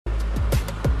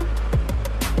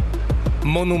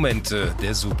Monumente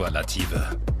der Superlative.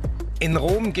 In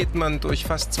Rom geht man durch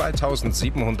fast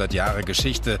 2700 Jahre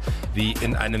Geschichte wie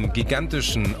in einem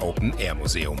gigantischen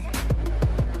Open-Air-Museum.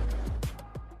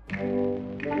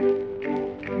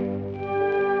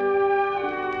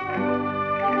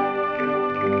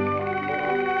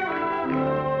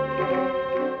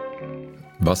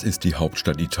 Was ist die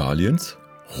Hauptstadt Italiens?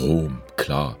 Rom,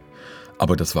 klar.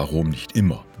 Aber das war Rom nicht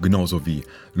immer, genauso wie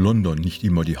London nicht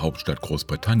immer die Hauptstadt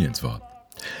Großbritanniens war.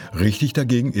 Richtig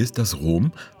dagegen ist, dass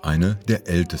Rom eine der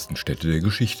ältesten Städte der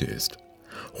Geschichte ist.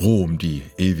 Rom, die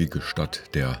ewige Stadt,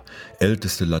 der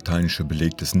älteste lateinische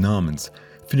Beleg des Namens,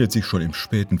 findet sich schon im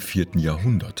späten 4.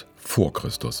 Jahrhundert vor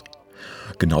Christus.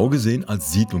 Genau gesehen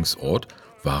als Siedlungsort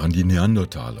waren die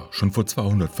Neandertaler schon vor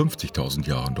 250.000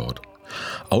 Jahren dort.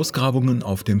 Ausgrabungen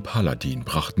auf dem Palatin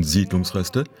brachten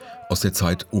Siedlungsreste aus der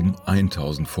Zeit um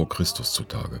 1000 vor Christus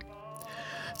zutage.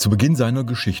 Zu Beginn seiner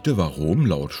Geschichte war Rom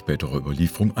laut späterer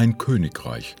Überlieferung ein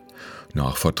Königreich.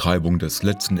 Nach Vertreibung des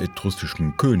letzten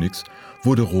etruskischen Königs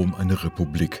wurde Rom eine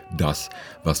Republik. Das,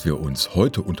 was wir uns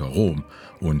heute unter Rom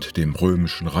und dem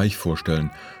Römischen Reich vorstellen,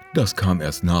 das kam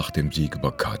erst nach dem Sieg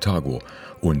über Karthago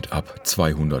und ab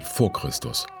 200 vor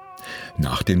Christus.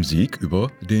 Nach dem Sieg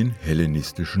über den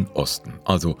hellenistischen Osten,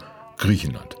 also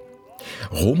Griechenland.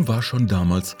 Rom war schon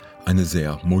damals eine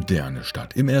sehr moderne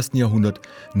Stadt. Im 1. Jahrhundert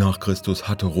nach Christus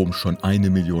hatte Rom schon 1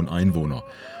 Million Einwohner,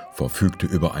 verfügte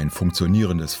über ein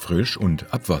funktionierendes Frisch-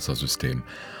 und Abwassersystem,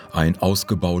 ein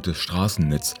ausgebautes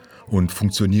Straßennetz und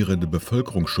funktionierende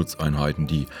Bevölkerungsschutzeinheiten,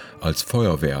 die als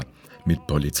Feuerwehr mit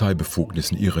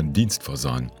Polizeibefugnissen ihren Dienst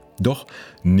versahen. Doch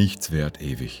nichts währt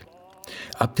ewig.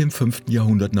 Ab dem 5.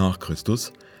 Jahrhundert nach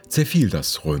Christus zerfiel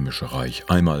das Römische Reich,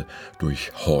 einmal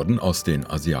durch Horden aus den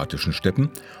asiatischen Steppen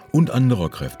und anderer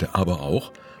Kräfte, aber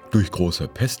auch durch große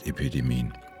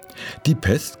Pestepidemien. Die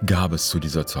Pest gab es zu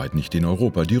dieser Zeit nicht in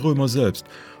Europa. Die Römer selbst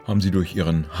haben sie durch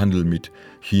ihren Handel mit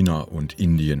China und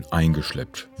Indien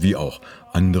eingeschleppt, wie auch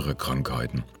andere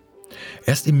Krankheiten.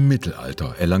 Erst im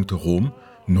Mittelalter erlangte Rom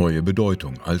neue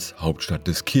Bedeutung als Hauptstadt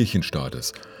des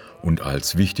Kirchenstaates und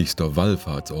als wichtigster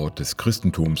Wallfahrtsort des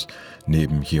Christentums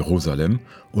neben Jerusalem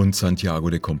und Santiago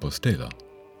de Compostela.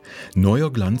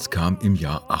 Neuer Glanz kam im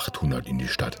Jahr 800 in die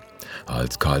Stadt,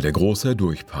 als Karl der Große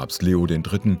durch Papst Leo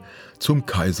III. Zum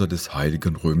Kaiser des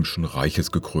Heiligen Römischen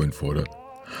Reiches gekrönt wurde.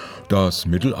 Das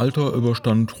Mittelalter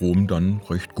überstand Rom dann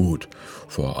recht gut,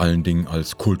 vor allen Dingen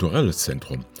als kulturelles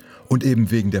Zentrum und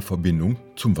eben wegen der Verbindung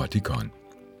zum Vatikan.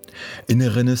 In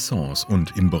der Renaissance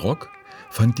und im Barock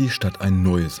fand die Stadt ein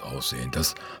neues Aussehen,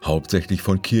 das hauptsächlich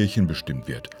von Kirchen bestimmt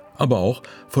wird, aber auch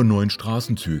von neuen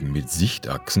Straßenzügen mit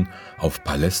Sichtachsen auf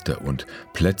Paläste und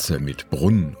Plätze mit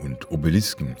Brunnen und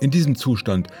Obelisken. In diesem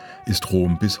Zustand ist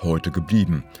Rom bis heute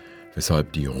geblieben,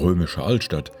 weshalb die römische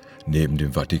Altstadt neben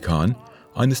dem Vatikan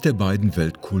eines der beiden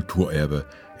Weltkulturerbe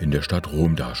in der Stadt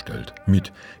Rom darstellt.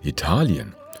 Mit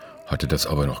Italien hatte das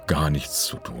aber noch gar nichts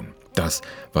zu tun. Das,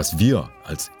 was wir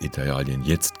als Italien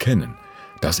jetzt kennen,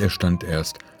 das entstand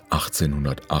erst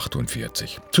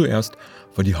 1848. Zuerst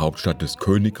war die Hauptstadt des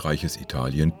Königreiches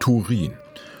Italien Turin.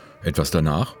 Etwas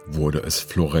danach wurde es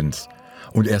Florenz.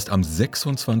 Und erst am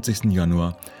 26.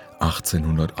 Januar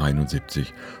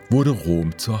 1871 wurde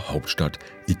Rom zur Hauptstadt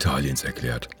Italiens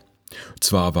erklärt.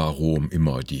 Zwar war Rom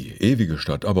immer die ewige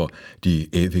Stadt, aber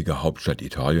die ewige Hauptstadt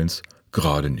Italiens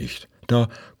gerade nicht. Da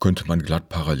könnte man glatt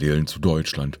Parallelen zu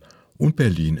Deutschland und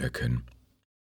Berlin erkennen.